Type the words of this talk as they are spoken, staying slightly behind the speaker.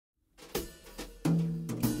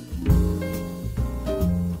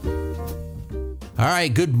All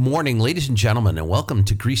right, good morning, ladies and gentlemen, and welcome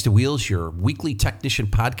to Grease the Wheels, your weekly technician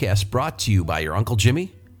podcast brought to you by your Uncle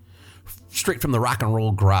Jimmy, straight from the rock and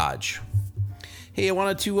roll garage. Hey, I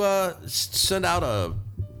wanted to send out a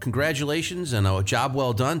congratulations and a job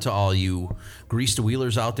well done to all you Grease the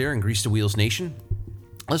Wheelers out there in Grease the Wheels Nation.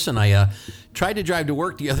 Listen, I tried to drive to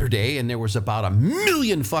work the other day, and there was about 1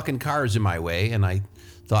 million fucking cars in my way, and I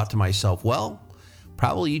thought to myself, well,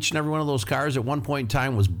 probably each and every one of those cars at one point in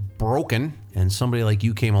time was broken, and somebody like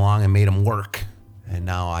you came along and made them work. And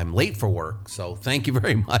now I'm late for work, so thank you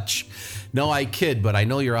very much. No, I kid, but I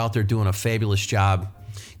know you're out there doing a fabulous job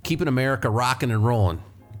keeping America rocking and rolling.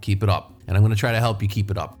 Keep it up, and I'm going to try to help you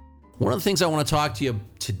keep it up. One of the things I want to talk to you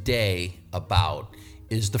today about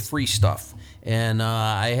is the free stuff. And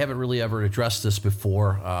I haven't really ever addressed this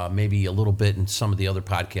before, maybe a little bit in some of the other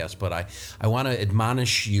podcasts, but I want to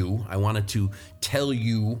admonish you. I wanted to tell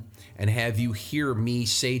you and have you hear me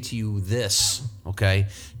say to you this, okay?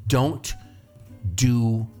 Don't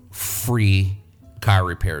do free car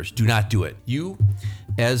repairs. Do not do it. You,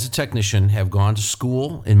 as a technician, have gone to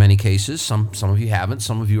school in many cases. Some of you haven't.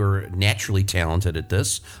 Some of you are naturally talented at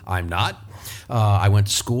this. I'm not. I went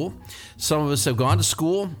to school. Some of us have gone to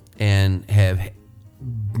school and have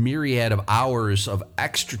myriad of hours of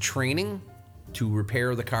extra training to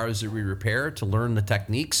repair the cars that we repair, to learn the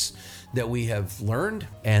techniques that we have learned.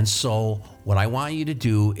 And so what I want you to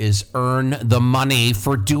do is earn the money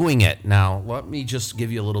for doing it. Now, let me just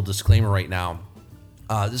give you a little disclaimer right now.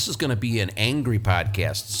 This is going to be an angry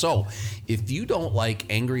podcast. So if you don't like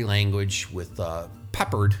angry language with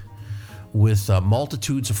peppered with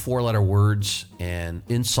multitudes of four-letter words and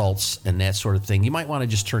insults and that sort of thing, you might want to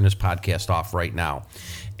just turn this podcast off right now.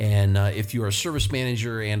 And if you're a service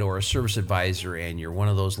manager and or a service advisor and you're one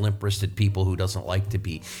of those limp-wristed people who doesn't like to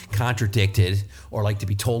be contradicted or like to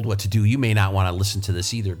be told what to do, you may not want to listen to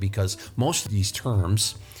this either, because most of these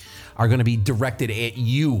terms are going to be directed at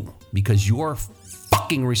you because you're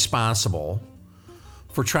fucking responsible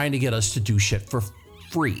for trying to get us to do shit for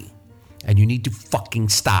free. And you need to fucking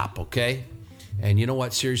stop, okay? And you know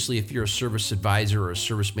what? Seriously, if you're a service advisor or a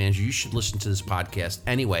service manager, you should listen to this podcast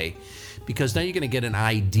anyway, because now you're going to get an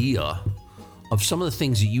idea of some of the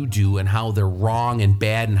things that you do and how they're wrong and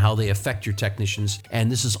bad and how they affect your technicians.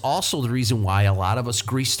 And this is also the reason why a lot of us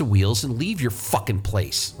grease the wheels and leave your fucking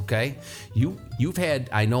place, okay? You've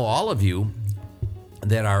had, I know all of you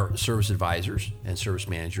that are service advisors and service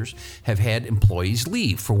managers have had employees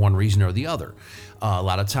leave for one reason or the other. A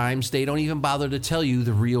lot of times they don't even bother to tell you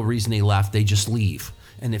the real reason they left. They just leave.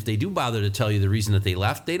 And if they do bother to tell you the reason that they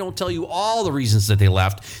left, they don't tell you all the reasons that they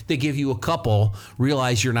left. They give you a couple,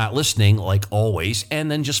 realize you're not listening, like always, and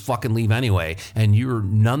then just fucking leave anyway. And you're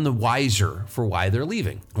none the wiser for why they're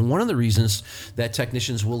leaving. And one of the reasons that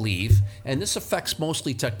technicians will leave, and this affects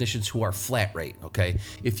mostly technicians who are flat rate, okay?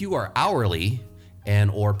 If you are hourly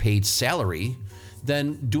and or paid salary,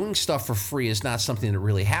 then doing stuff for free is not something that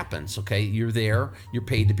really happens, okay? You're there, you're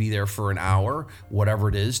paid to be there for an hour, whatever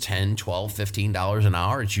it is, $10, $12, $15 an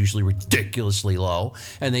hour. It's usually ridiculously low.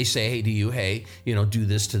 And they say, hey, do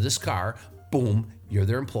this to this car. Boom, you're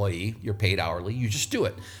their employee, you're paid hourly, you just do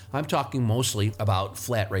it. I'm talking mostly about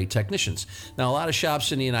flat rate technicians. Now, a lot of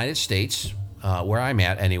shops in the United States, where I'm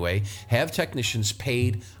at anyway, have technicians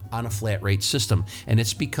paid on a flat rate system. And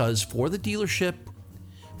it's because for the dealership,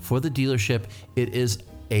 it is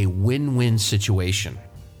a win-win situation.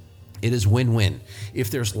 It is win-win. If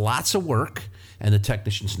there's lots of work and the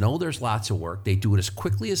technicians know there's lots of work, they do it as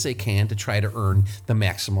quickly as they can to try to earn the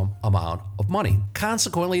maximum amount of money.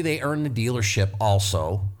 Consequently, they earn the dealership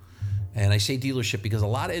also. And I say dealership because a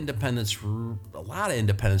lot of independents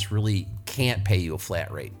really can't pay you a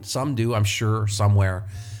flat rate. Some do, I'm sure, somewhere.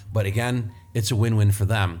 But again, it's a win-win for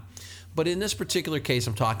them. But in this particular case,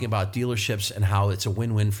 I'm talking about dealerships and how it's a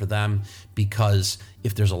win-win for them, because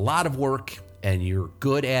if there's a lot of work and you're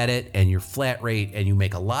good at it and you're flat rate and you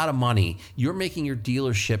make a lot of money, you're making your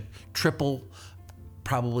dealership triple,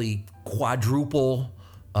 probably quadruple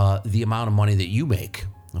the amount of money that you make,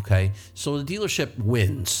 okay? So the dealership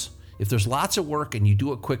wins. If there's lots of work and you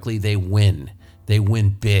do it quickly, they win. They win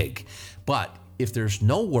big. But if there's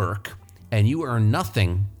no work and you earn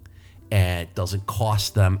nothing, and it doesn't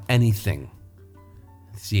cost them anything.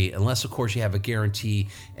 See, unless, of course, you have a guarantee,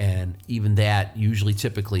 and even that usually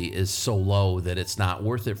typically is so low that it's not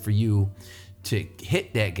worth it for you to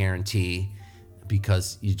hit that guarantee,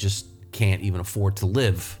 because you just can't even afford to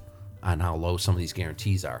live on how low some of these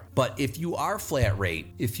guarantees are. But if you are flat rate,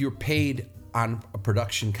 if you're paid on a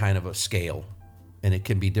production kind of a scale, and it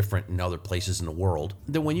can be different in other places in the world,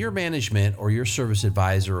 then when your management or your service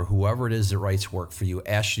advisor or whoever it is that writes work for you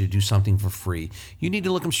asks you to do something for free, you need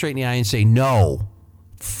to look them straight in the eye and say, no,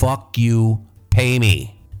 fuck you, pay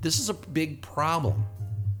me. This is a big problem.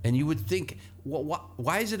 And you would think, well,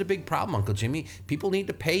 why is it a big problem, Uncle Jimmy? People need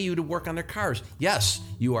to pay you to work on their cars. Yes,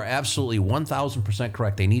 you are absolutely 1,000%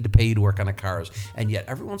 correct. They need to pay you to work on their cars. And yet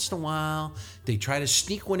every once in a while, they try to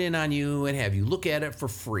sneak one in on you and have you look at it for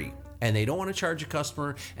free. And they don't want to charge a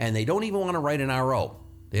customer, and they don't even want to write an RO.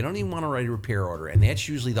 They don't even want to write a repair order. And that's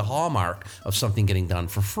usually the hallmark of something getting done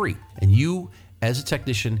for free. And you, as a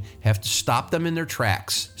technician, have to stop them in their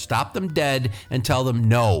tracks, stop them dead, and tell them,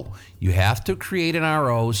 no, you have to create an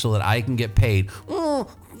RO so that I can get paid. Oh,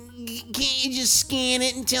 can't you just scan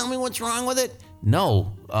it and tell me what's wrong with it?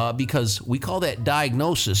 No, because we call that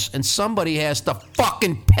diagnosis, and somebody has to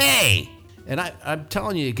fucking pay. And I'm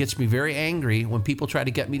telling you, it gets me very angry when people try to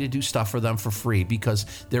get me to do stuff for them for free, because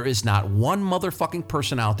there is not one motherfucking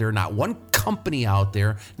person out there, not one company out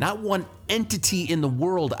there, not one entity in the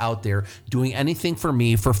world out there doing anything for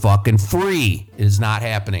me for fucking free. It is not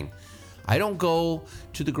happening. I don't go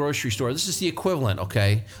to the grocery store. This is the equivalent,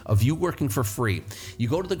 okay, of you working for free. You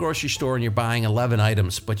go to the grocery store and you're buying 11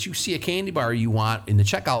 items, but you see a candy bar you want in the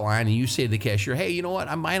checkout line, and you say to the cashier, hey, you know what?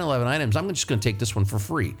 I'm buying 11 items. I'm just going to take this one for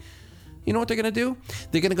free. You know what they're going to do?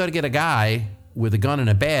 They're going to go to get a guy with a gun and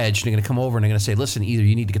a badge, and they're going to come over and they're going to say, listen, either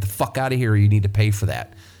you need to get the fuck out of here or you need to pay for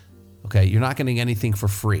that. Okay, you're not getting anything for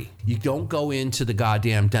free. You don't go into the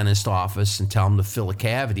goddamn dentist office and tell them to fill a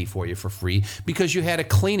cavity for you for free because you had a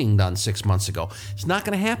cleaning done 6 months ago. It's not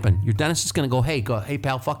going to happen. Your dentist is going to go, hey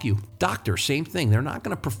pal, fuck you. Doctor, same thing. They're not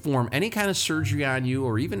going to perform any kind of surgery on you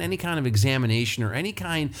or even any kind of examination or any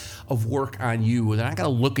kind of work on you. They're not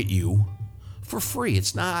going to look at you for free.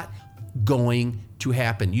 It's not going to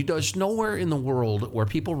happen. There's nowhere in the world where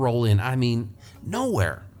people roll in,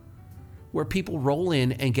 nowhere, where people roll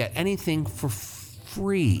in and get anything for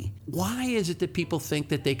free. Why is it that people think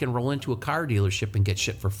that they can roll into a car dealership and get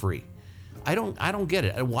shit for free? I don't get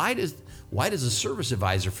it. And why does a service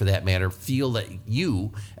advisor, for that matter, feel that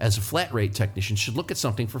you, as a flat rate technician, should look at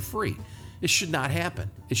something for free? It should not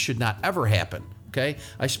happen. It should not ever happen. Okay?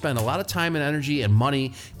 I spent a lot of time and energy and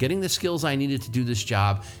money getting the skills I needed to do this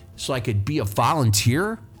job so I could be a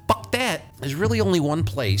volunteer. Fuck that. There's really only one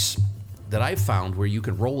place that I've found where you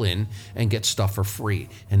can roll in and get stuff for free,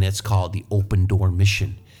 and that's called the Open Door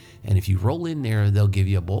Mission. And if you roll in there, they'll give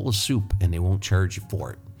you a bowl of soup and they won't charge you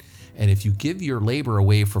for it. And if you give your labor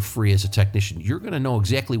away for free as a technician, you're going to know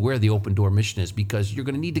exactly where the Open Door Mission is because you're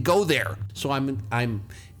going to need to go there. So I'm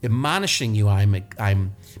admonishing you,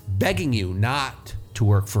 I'm begging you not to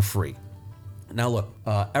work for free. Now look,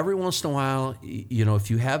 every once in a while, if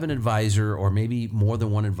you have an advisor or maybe more than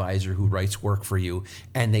one advisor who writes work for you,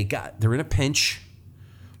 and they're in a pinch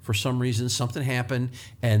for some reason, something happened,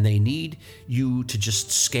 and they need you to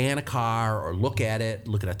just scan a car or look at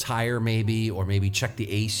a tire maybe, or maybe check the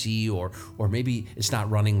AC, or maybe it's not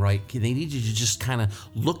running right. They need you to just kind of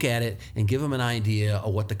look at it and give them an idea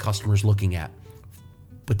of what the customer's looking at.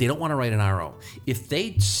 But they don't want to write an RO. If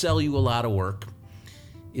they sell you a lot of work,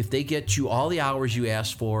 if they get you all the hours you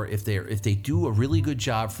asked for, if they do a really good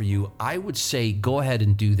job for you, I would say go ahead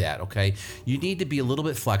and do that, okay? You need to be a little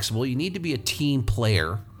bit flexible. You need to be a team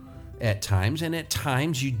player at times, and at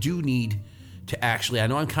times you do need to actually, I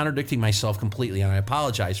know I'm contradicting myself completely, and I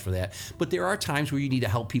apologize for that, but there are times where you need to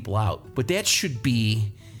help people out. But that should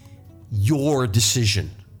be your decision,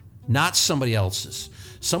 not somebody else's.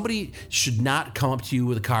 Somebody should not come up to you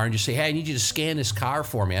with a car and just say, hey, I need you to scan this car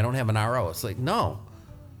for me. I don't have an RO. It's like, no.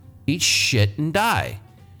 Eat shit and die.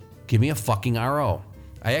 Give me a fucking RO.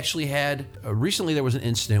 I actually had, recently there was an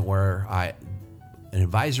incident where an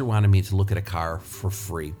advisor wanted me to look at a car for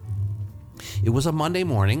free. It was a Monday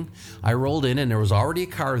morning. I rolled in and there was already a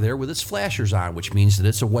car there with its flashers on, which means that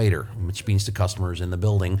it's a waiter, which means the customer is in the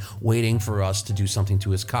building waiting for us to do something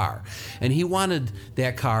to his car. And he wanted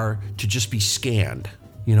that car to just be scanned.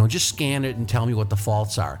 Just scan it and tell me what the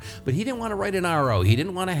faults are. But he didn't want to write an RO. He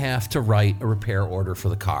didn't want to have to write a repair order for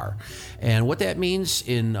the car. And what that means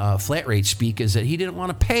in flat rate speak is that he didn't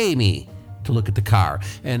want to pay me to look at the car.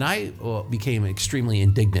 And I became extremely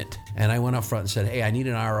indignant. And I went up front and said, hey, I need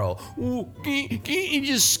an RO. Ooh, can't you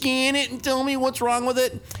just scan it and tell me what's wrong with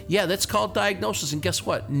it? Yeah, that's called diagnosis. And guess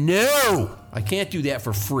what? No, I can't do that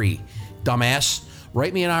for free, dumbass.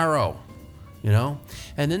 Write me an RO.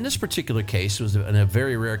 And in this particular case, it was in a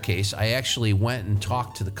very rare case, I actually went and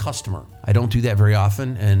talked to the customer. I don't do that very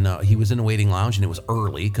often, and he was in the waiting lounge, and it was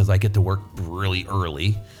early because I get to work really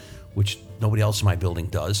early, which nobody else in my building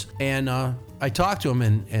does. And I I talked to him,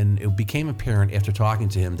 and it became apparent after talking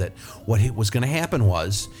to him that what was going to happen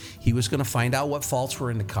was he was going to find out what faults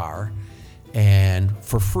were in the car, and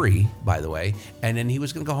for free, by the way, and then he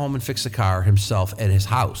was going to go home and fix the car himself at his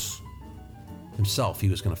house. He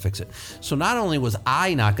was going to fix it. So not only was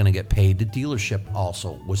I not going to get paid, the dealership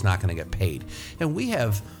also was not going to get paid. And we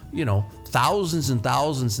have, thousands and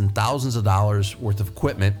thousands and thousands of dollars worth of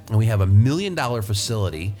equipment, and we have $1 million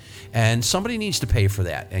facility, and somebody needs to pay for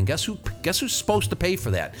that. And guess who's supposed to pay for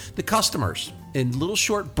that? The customers, in little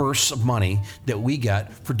short bursts of money that we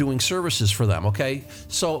get for doing services for them. Okay,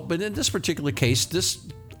 so but in this particular case, this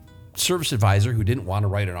service advisor, who didn't want to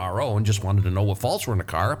write an RO and just wanted to know what faults were in the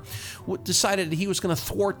car, decided that he was going to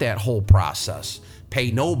thwart that whole process, pay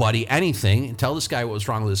nobody anything, and tell this guy what was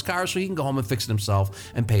wrong with his car so he can go home and fix it himself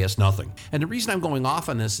and pay us nothing. And the reason I'm going off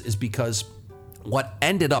on this is because what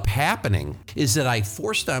ended up happening is that I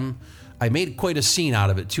forced them. I made quite a scene out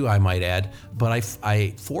of it too, I might add, but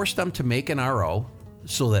I forced them to make an RO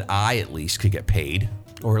so that I at least could get paid,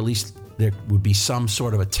 or at least there would be some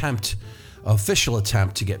sort of official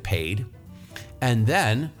attempt to get paid. And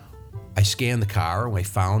then I scanned the car and I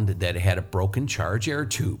found that it had a broken charge air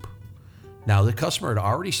tube. Now, the customer had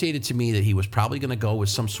already stated to me that he was probably going to go with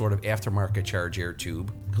some sort of aftermarket charge air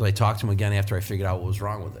tube, because I talked to him again after I figured out what was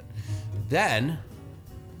wrong with it. Then,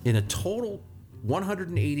 in a total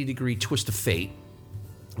 180-degree twist of fate,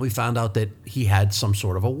 we found out that he had some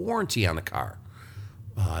sort of a warranty on the car.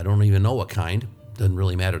 I don't even know what kind. Doesn't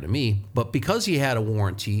really matter to me. But because he had a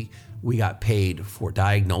warranty, we got paid for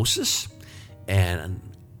diagnosis, and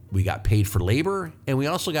we got paid for labor, and we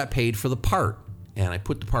also got paid for the part. And I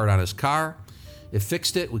put the part on his car, it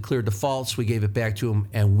fixed it, we cleared the faults, we gave it back to him,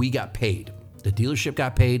 and we got paid. The dealership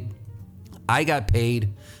got paid, I got paid,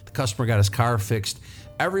 the customer got his car fixed,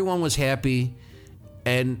 everyone was happy,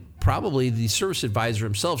 and probably the service advisor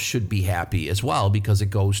himself should be happy as well, because it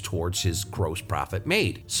goes towards his gross profit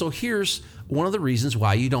made. So here's one of the reasons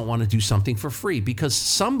why you don't want to do something for free, because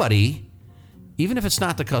somebody, even if it's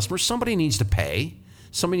not the customer, somebody needs to pay.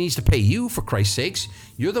 Somebody needs to pay you, for Christ's sakes.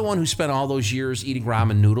 You're the one who spent all those years eating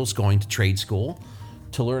ramen noodles, going to trade school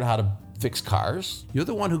to learn how to fix cars. You're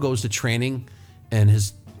the one who goes to training and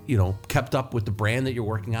has, kept up with the brand that you're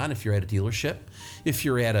working on. If you're at a dealership, if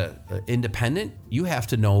you're at a independent, you have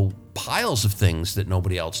to know piles of things that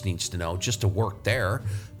nobody else needs to know just to work there,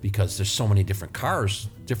 because there's so many different cars,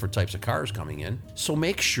 different types of cars coming in. So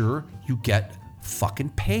make sure you get fucking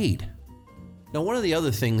paid. Now, one of the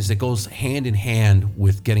other things that goes hand in hand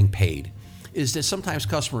with getting paid is that sometimes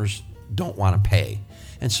customers don't want to pay.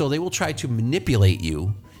 And so they will try to manipulate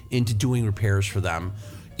you into doing repairs for them,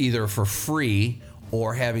 either for free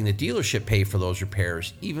or having the dealership pay for those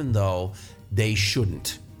repairs, even though they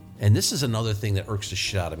shouldn't. And this is another thing that irks the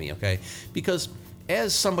shit out of me, okay? Because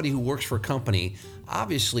as somebody who works for a company,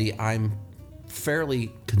 obviously I'm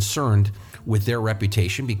fairly concerned with their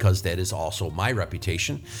reputation, because that is also my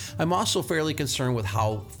reputation. I'm also fairly concerned with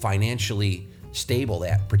how financially stable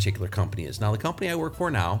that particular company is. Now, the company I work for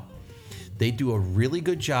now, they do a really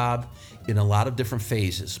good job in a lot of different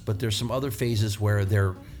phases, but there's some other phases where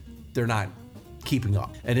they're not keeping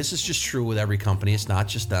up. And this is just true with every company. It's not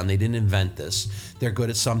just them. They didn't invent this. They're good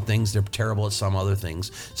at some things. They're terrible at some other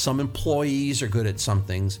things. Some employees are good at some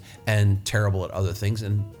things and terrible at other things.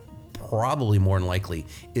 And probably more than likely,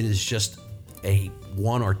 it is just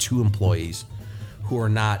one or two employees who are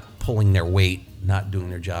not pulling their weight, not doing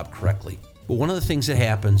their job correctly. But one of the things that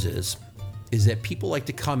happens is that people like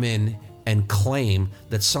to come in and claim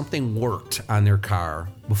that something worked on their car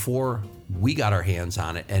before we got our hands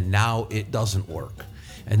on it, and now it doesn't work.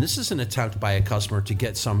 And this is an attempt by a customer to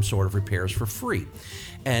get some sort of repairs for free.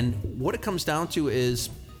 And what it comes down to is,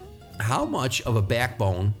 how much of a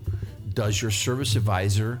backbone does your service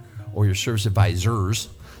advisor or your service advisors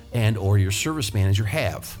and or your service manager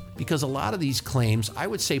have? Because a lot of these claims, I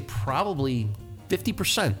would say probably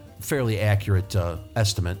 50%, fairly accurate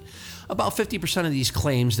estimate, about 50% of these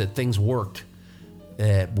claims that things worked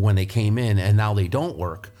when they came in and now they don't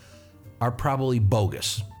work are probably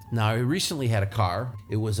bogus. Now, I recently had a car.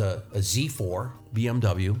 It was a Z4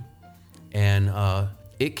 BMW, and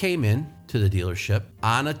it came in to the dealership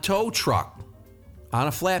on a tow truck, on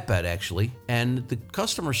a flatbed actually, and the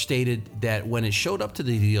customer stated that when it showed up to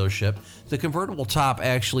the dealership, the convertible top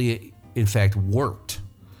actually, in fact, worked,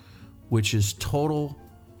 which is total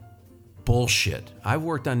bullshit. I've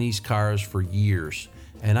worked on these cars for years,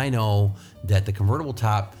 and I know that the convertible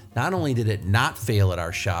top, not only did it not fail at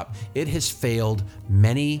our shop, it has failed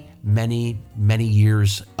many, many, many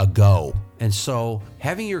years ago. And so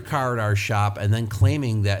having your car at our shop and then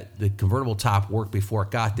claiming that the convertible top worked before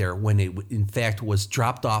it got there when it in fact was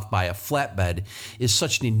dropped off by a flatbed is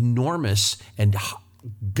such an enormous and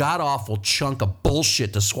god-awful chunk of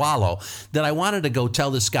bullshit to swallow that I wanted to go tell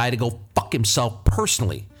this guy to go fuck himself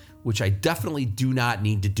personally, which I definitely do not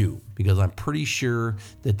need to do because I'm pretty sure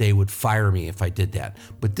that they would fire me if I did that.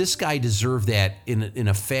 But this guy deserved that in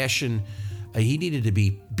a fashion. He needed to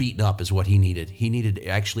be beaten up is what he needed. He needed to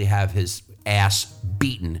actually have his ass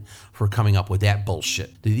beaten for coming up with that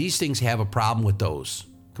bullshit. These things have a problem with those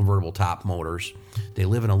convertible top motors. They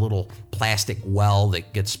live in a little plastic well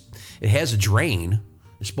that it has a drain.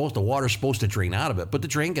 The water's supposed to drain out of it, but the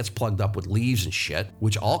drain gets plugged up with leaves and shit,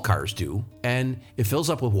 which all cars do, and it fills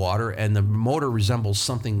up with water, and the motor resembles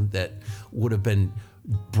something that would have been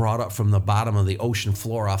brought up from the bottom of the ocean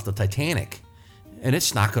floor off the Titanic. And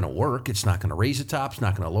it's not going to work. It's not going to raise the top. It's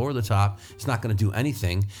not going to lower the top. It's not going to do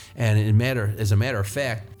anything. And as a matter of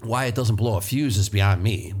fact, why it doesn't blow a fuse is beyond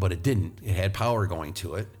me, but it didn't. It had power going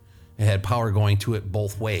to it. It had power going to it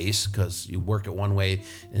both ways because you work it one way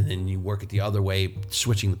and then you work it the other way,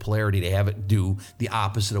 switching the polarity to have it do the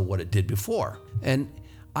opposite of what it did before. And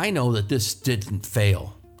I know that this didn't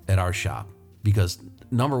fail at our shop because,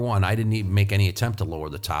 number one, I didn't even make any attempt to lower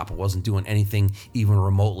the top. I wasn't doing anything even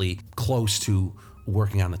remotely close to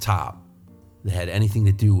working on the top that had anything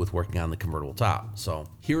to do with working on the convertible top. So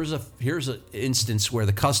here's an instance where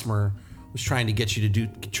the customer was trying to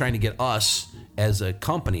get us as a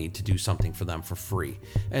company to do something for them for free,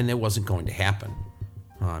 and it wasn't going to happen.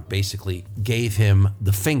 Basically gave him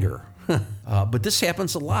the finger. But this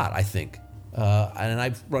happens a lot, I think. And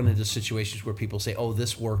I've run into situations where people say, oh,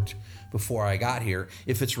 this worked before I got here.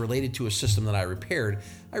 If it's related to a system that I repaired,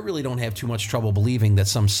 I really don't have too much trouble believing that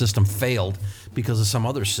some system failed because of some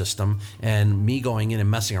other system, and me going in and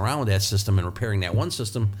messing around with that system and repairing that one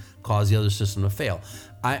system caused the other system to fail.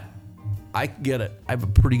 I get it. I have a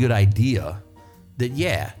pretty good idea that,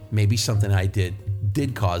 yeah, maybe something I did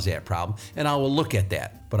cause that problem, and I will look at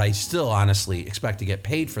that. But I still honestly expect to get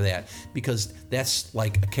paid for that because that's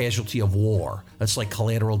like a casualty of war. That's like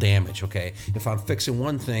collateral damage, okay? If I'm fixing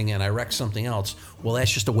one thing and I wreck something else, well, that's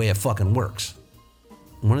just the way it fucking works.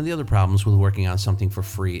 One of the other problems with working on something for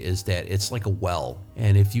free is that it's like a well.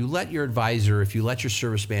 And if you let your advisor, if you let your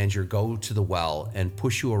service manager go to the well and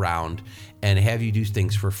push you around and have you do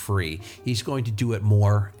things for free, he's going to do it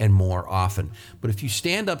more and more often. But if you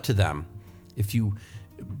stand up to them, if you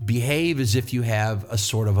behave as if you have a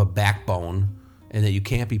sort of a backbone and that you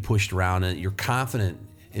can't be pushed around and that you're confident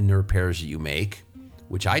in the repairs that you make,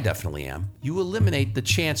 which I definitely am, you eliminate the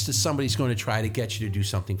chance that somebody's going to try to get you to do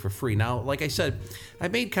something for free. Now, like I said, I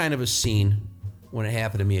made kind of a scene when it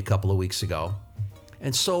happened to me a couple of weeks ago.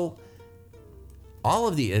 And so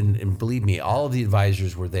and believe me, all of the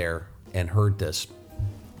advisors were there and heard this.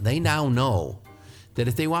 They now know that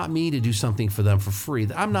if they want me to do something for them for free,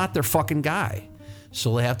 I'm not their fucking guy.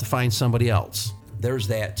 So they have to find somebody else. There's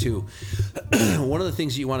that too. One of the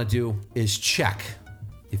things that you want to do is check.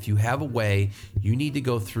 If you have a way, you need to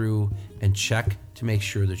go through and check to make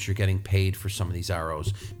sure that you're getting paid for some of these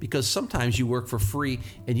ROs, because sometimes you work for free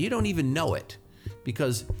and you don't even know it,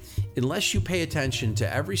 because unless you pay attention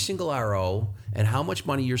to every single RO and how much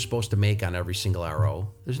money you're supposed to make on every single RO,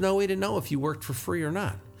 there's no way to know if you worked for free or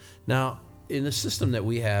not. Now, in the system that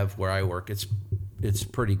we have where I work, it's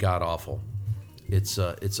pretty god-awful. It's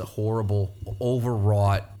a horrible,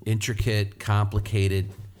 overwrought, intricate,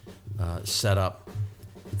 complicated setup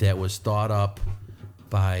that was thought up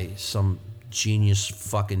by some genius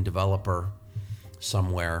fucking developer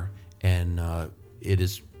somewhere, and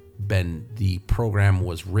the program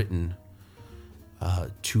was written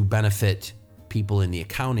to benefit people in the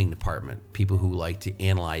accounting department, people who like to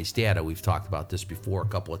analyze data. We've talked about this before a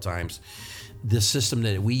couple of times. The system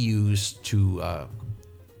that we use to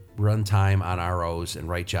run time on ROs and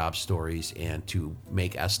write job stories and to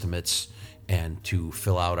make estimates and to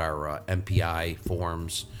fill out our MPI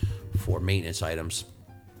forms for maintenance items,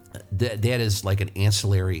 that is like an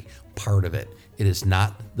ancillary part of it. It is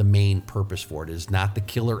not the main purpose for it. It is not the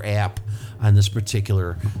killer app on this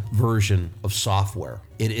particular version of software.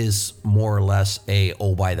 It is more or less a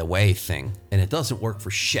oh by the way thing, and it doesn't work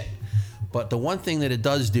for shit. But the one thing that it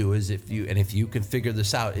does do is if you can figure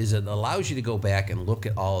this out, is it allows you to go back and look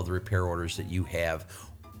at all of the repair orders that you have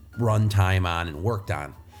run time on and worked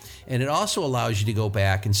on. And it also allows you to go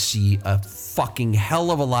back and see a fucking hell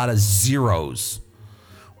of a lot of zeros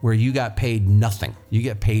where you got paid nothing. You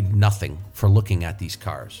get paid nothing for looking at these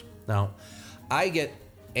cars. Now, I get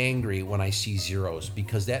angry when I see zeros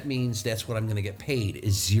because that means that's what I'm going to get paid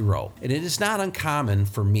is zero. And it is not uncommon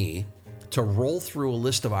for me to roll through a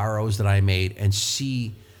list of ROs that I made and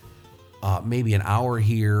see maybe an hour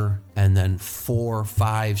here and then 4,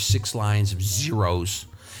 5, 6 lines of zeros,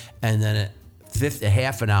 and then a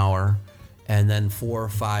half an hour and then 4 or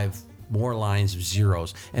 5 more lines of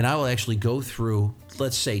zeros. And I will actually go through,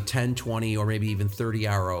 let's say 10, 20, or maybe even 30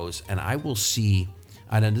 ROs, and I will see,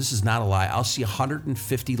 and this is not a lie, I'll see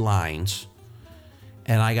 150 lines,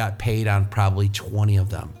 and I got paid on probably 20 of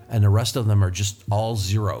them, and the rest of them are just all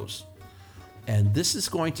zeros. And this is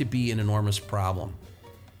going to be an enormous problem.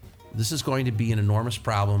 This is going to be an enormous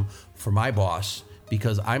problem for my boss,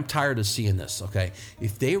 because I'm tired of seeing this, okay?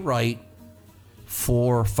 If they write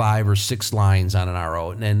 4, 5, or 6 lines on an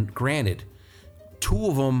RO, and granted, 2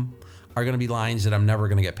 of them are going to be lines that I'm never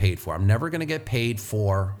going to get paid for. I'm never going to get paid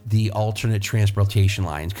for the alternate transportation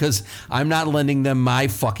lines because I'm not lending them my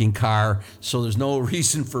fucking car, so there's no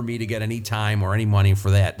reason for me to get any time or any money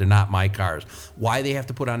for that. They're not my cars. Why they have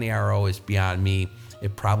to put on the RO is beyond me.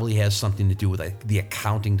 It probably has something to do with the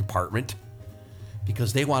accounting department,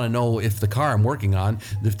 because they want to know if the car I'm working on,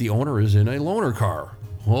 if the owner is in a loaner car.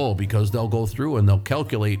 Oh, because they'll go through and they'll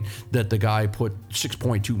calculate that the guy put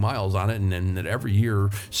 6.2 miles on it, and that every year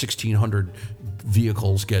 1,600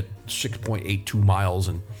 vehicles get 6.82 miles.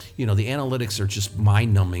 And, the analytics are just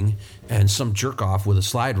mind-numbing, and some jerk-off with a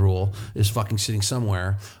slide rule is fucking sitting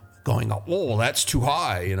somewhere going, oh, that's too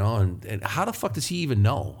high, and how the fuck does he even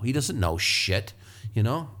know? He doesn't know shit,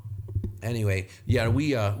 Anyway, yeah,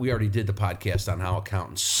 we already did the podcast on how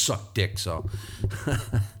accountants suck dick, so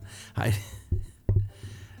I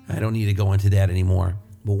don't need to go into that anymore.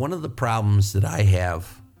 But one of the problems that I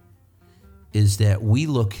have is that we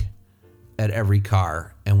look at every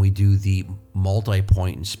car and we do the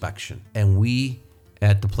multi-point inspection. And we,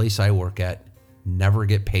 at the place I work at, never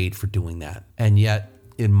get paid for doing that. And yet,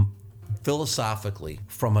 philosophically,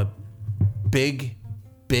 from a big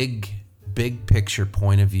picture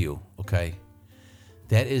point of view, okay,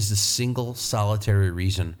 that is the single solitary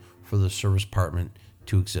reason for the service department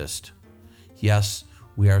to exist. Yes,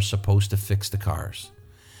 we are supposed to fix the cars,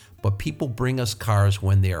 but people bring us cars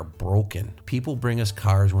when they are broken. People bring us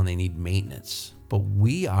cars when they need maintenance, but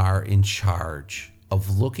we are in charge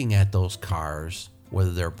of looking at those cars,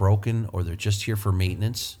 whether they're broken or they're just here for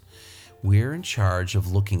maintenance. We're in charge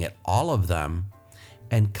of looking at all of them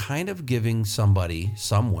and kind of giving somebody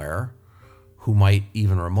somewhere who might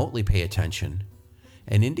even remotely pay attention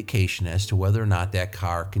an indication as to whether or not that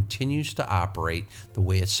car continues to operate the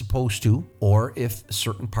way it's supposed to, or if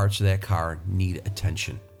certain parts of that car need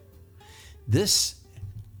attention. This,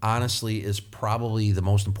 honestly, is probably the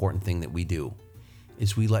most important thing that we do,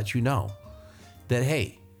 is we let you know that,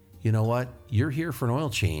 hey, you know what? You're here for an oil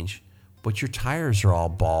change, but your tires are all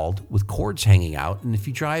bald with cords hanging out, and if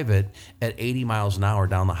you drive it at 80 miles an hour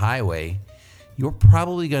down the highway, you're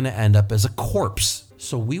probably going to end up as a corpse.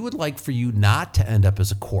 So we would like for you not to end up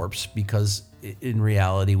as a corpse, because in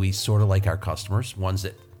reality, we sort of like our customers, ones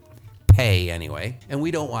that pay anyway, and we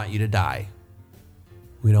don't want you to die.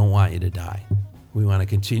 We don't want you to die. We want to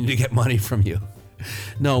continue to get money from you.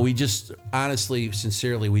 No, we just, honestly,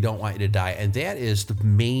 sincerely, we don't want you to die. And that is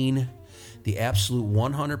the absolute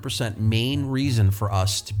 100% main reason for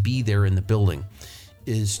us to be there in the building,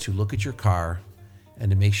 is to look at your car and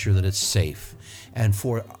to make sure that it's safe. And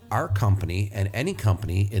for our company, and any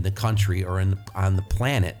company in the country or on the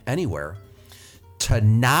planet, anywhere, to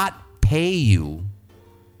not pay you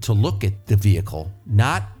to look at the vehicle,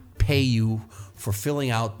 not pay you for filling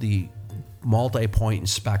out the multi-point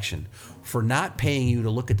inspection, for not paying you to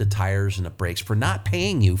look at the tires and the brakes, for not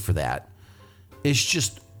paying you for that, is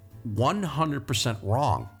just 100%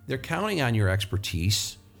 wrong. They're counting on your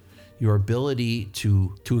expertise, your ability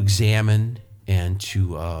to examine and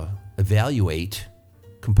to evaluate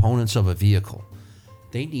components of a vehicle.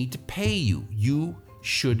 They need to pay you. You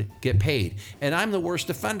should get paid. And I'm the worst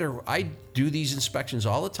offender. I do these inspections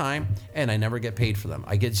all the time, and I never get paid for them.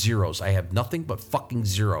 I get zeros. I have nothing but fucking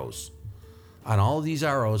zeros on all of these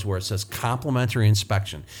ROs where it says complimentary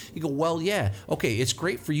inspection. You go, well, yeah, okay, it's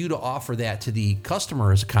great for you to offer that to the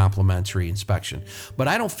customer as a complimentary inspection, but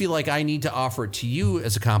I don't feel like I need to offer it to you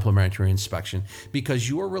as a complimentary inspection, because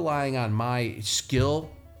you are relying on my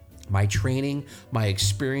skill, my training, my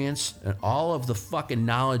experience, and all of the fucking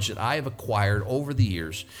knowledge that I have acquired over the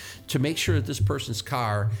years to make sure that this person's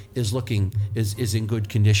car is in good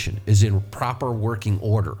condition, is in proper working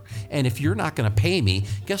order. And if you're not going to pay me,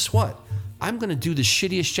 guess what? I'm going to do the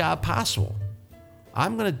shittiest job possible.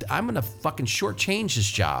 I'm going to fucking shortchange this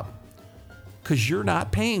job because you're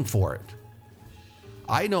not paying for it.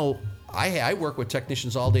 I know I work with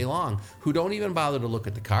technicians all day long who don't even bother to look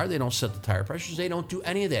at the car. They don't set the tire pressures. They don't do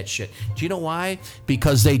any of that shit. Do you know why?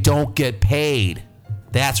 Because they don't get paid.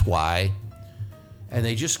 That's why. And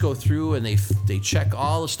they just go through and they check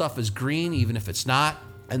all the stuff as green, even if it's not.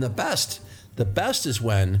 And the best is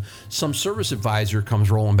when some service advisor comes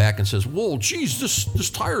rolling back and says, whoa, geez, this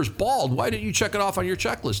tire's bald. Why didn't you check it off on your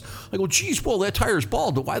checklist? I go, geez, well, that tire's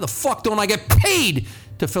bald, but why the fuck don't I get paid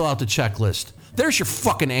to fill out the checklist? There's your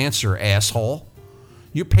fucking answer, asshole.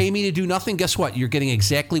 You pay me to do nothing? Guess what? You're getting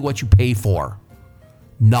exactly what you pay for.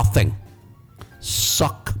 Nothing.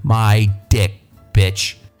 Suck my dick,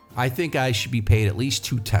 bitch. I think I should be paid at least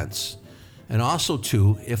 2/10. And also,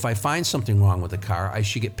 too, if I find something wrong with the car, I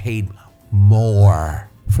should get paid more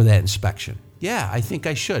for that inspection. Yeah, I think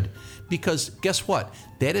I should. Because guess what?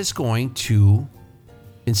 That is going to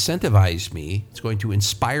incentivize me. It's going to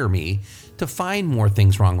inspire me to find more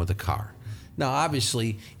things wrong with the car. Now,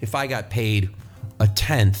 obviously, if I got paid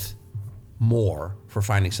 1/10 more for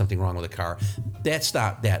finding something wrong with a car, that's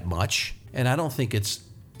not that much. And I don't think it's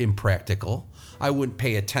impractical. I wouldn't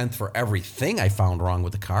pay 1/10 for everything I found wrong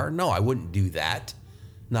with the car. No, I wouldn't do that.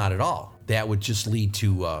 Not at all. That would just lead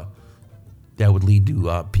to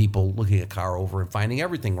people looking a car over and finding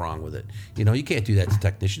everything wrong with it. You know, you can't do that to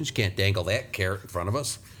technicians. You can't dangle that carrot in front of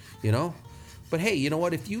us, you know. But hey, you know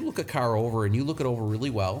what? If you look a car over and you look it over really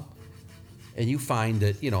well and you find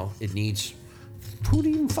that, you know, it needs, who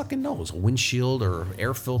even fucking knows, a windshield or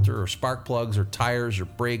air filter or spark plugs or tires or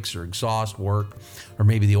brakes or exhaust work, or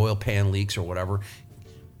maybe the oil pan leaks or whatever,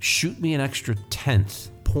 shoot me an extra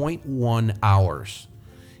 0.1 hours.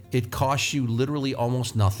 It costs you literally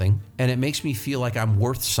almost nothing, and it makes me feel like I'm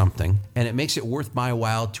worth something, and it makes it worth my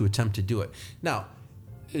while to attempt to do it. Now,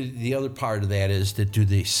 the other part of that is that do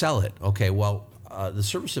they sell it? Okay, well, the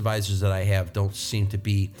service advisors that I have don't seem to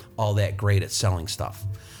be all that great at selling stuff.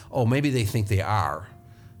 Oh, maybe they think they are,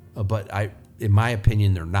 but in my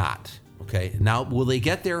opinion, they're not. Okay, now will they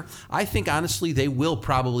get there? I think honestly, they will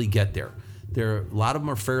probably get there. A lot of them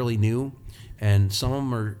are fairly new, and some of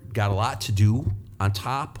them got a lot to do on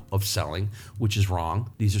top of selling, which is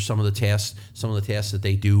wrong. These are some of the tasks that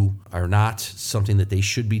they do are not something that they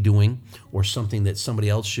should be doing, or something that somebody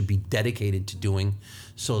else should be dedicated to doing,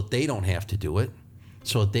 so that they don't have to do it,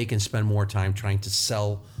 so that they can spend more time trying to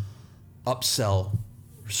upsell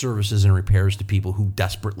services and repairs to people who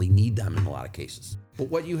desperately need them in a lot of cases. But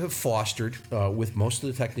what you have fostered with most of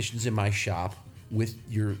the technicians in my shop, with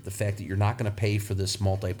the fact that you're not going to pay for this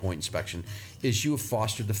multi-point inspection, is you have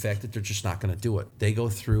fostered the fact that they're just not going to do it. They go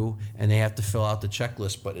through and they have to fill out the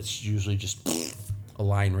checklist, but it's usually just a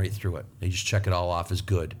line right through it. They just check it all off as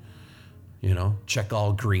good. You know, check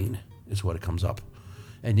all green is what it comes up.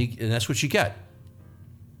 And that's what you get.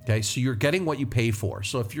 Okay, so you're getting what you pay for.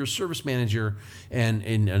 So if you're a service manager and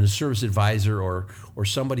a service advisor or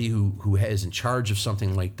somebody who is in charge of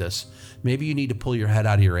something like this, maybe you need to pull your head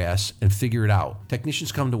out of your ass and figure it out.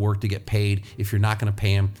 Technicians come to work to get paid. If you're not going to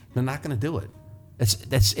pay them, they're not going to do it.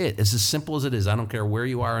 That's it. It's as simple as it is. I don't care where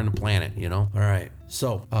you are on the planet, you know? All right.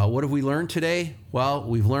 So what have we learned today? Well,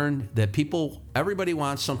 we've learned that everybody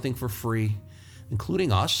wants something for free,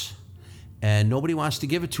 including us, and nobody wants to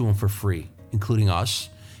give it to them for free, including us.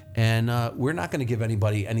 And we're not going to give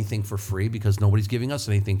anybody anything for free because nobody's giving us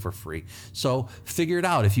anything for free. So figure it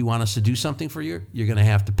out. If you want us to do something for you, you're going to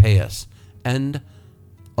have to pay us. End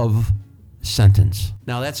of sentence.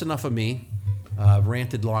 Now that's enough of me. I've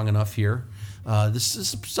ranted long enough here. This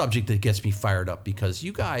is a subject that gets me fired up because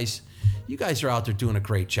you guys are out there doing a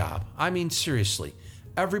great job. I mean, seriously.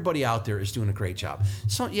 Everybody out there is doing a great job.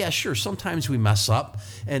 So yeah, sure, sometimes we mess up.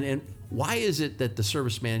 And why is it that the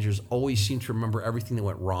service managers always seem to remember everything that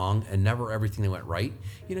went wrong and never everything that went right?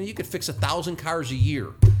 You know, you could fix 1,000 cars a year.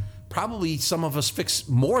 Probably some of us fix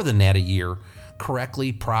more than that a year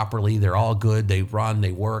correctly, properly. They're all good. They run,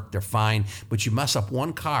 they work, they're fine. But you mess up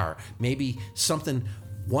one car, maybe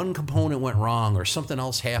one component went wrong or something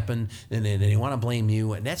else happened, and they want to blame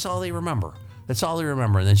you, and that's all they remember. That's all they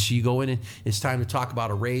remember. And then so you go in and it's time to talk about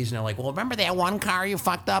a raise. And they're like, well, remember that one car you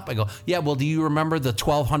fucked up? I go, yeah, well, do you remember the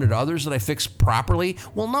 1,200 others that I fixed properly?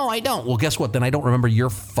 Well, no, I don't. Well, guess what? Then I don't remember your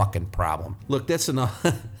fucking problem. Look, that's enough.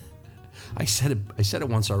 I said it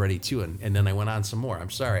once already, too. And then I went on some more.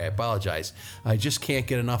 I'm sorry. I apologize. I just can't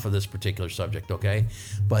get enough of this particular subject, okay?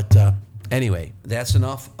 But anyway, that's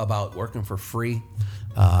enough about working for free.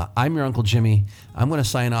 I'm your Uncle Jimmy. I'm going to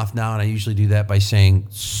sign off now, and I usually do that by saying,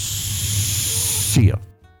 see ya.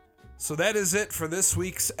 So that is it for this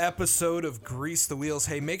week's episode of Grease the Wheels.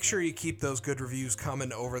 Hey, make sure you keep those good reviews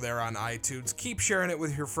coming over there on iTunes. Keep sharing it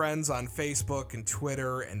with your friends on Facebook and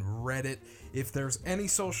Twitter and Reddit. If there's any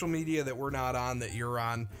social media that we're not on that you're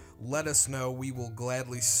on, let us know. We will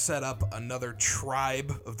gladly set up another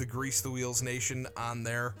tribe of the Grease the Wheels Nation on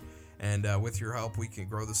there. And with your help, we can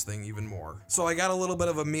grow this thing even more. So I got a little bit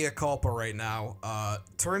of a mea culpa right now.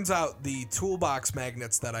 Turns out the toolbox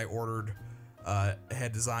magnets that I ordered,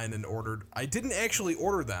 had designed and ordered, I didn't actually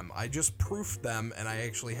order them. I just proofed them, and I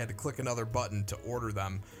actually had to click another button to order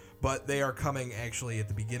them. But they are coming actually at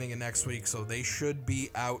the beginning of next week, so they should be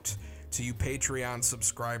out to you Patreon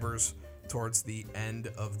subscribers towards the end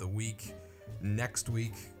of the week next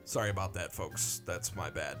week. Sorry about that, folks. That's my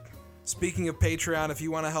bad. Speaking of Patreon, if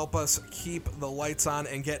you want to help us keep the lights on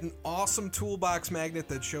and get an awesome toolbox magnet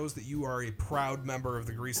that shows that you are a proud member of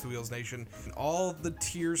the Grease the Wheels Nation, all the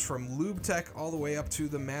tiers from Lube Tech all the way up to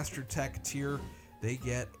the Master Tech tier, they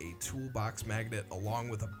get a toolbox magnet along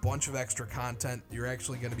with a bunch of extra content. You're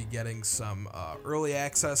actually going to be getting some early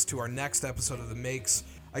access to our next episode of The Makes.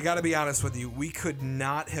 I gotta be honest with you, we could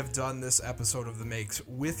not have done this episode of The Makes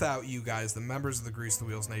without you guys, the members of the Grease the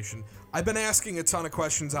Wheels Nation. I've been asking a ton of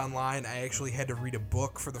questions online. I actually had to read a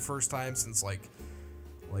book for the first time since like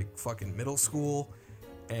fucking middle school,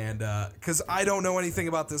 and because I don't know anything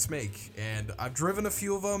about this make, and I've driven a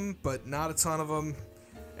few of them, but not a ton of them.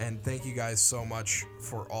 And thank you guys so much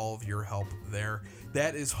for all of your help there.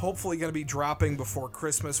 That is hopefully going to be dropping before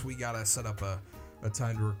Christmas. We gotta set up a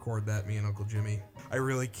time to record that, me and Uncle Jimmy. I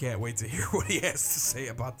really can't wait to hear what he has to say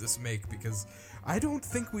about this make, because I don't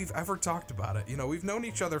think we've ever talked about it. You know, we've known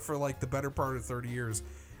each other for like the better part of 30 years,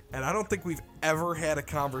 and I don't think we've ever had a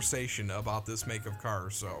conversation about this make of car.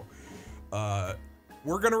 So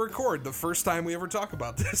we're going to record the first time we ever talk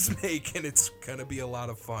about this make, and it's going to be a lot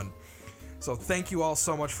of fun. So thank you all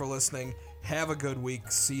so much for listening. Have a good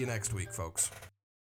week. See you next week, folks.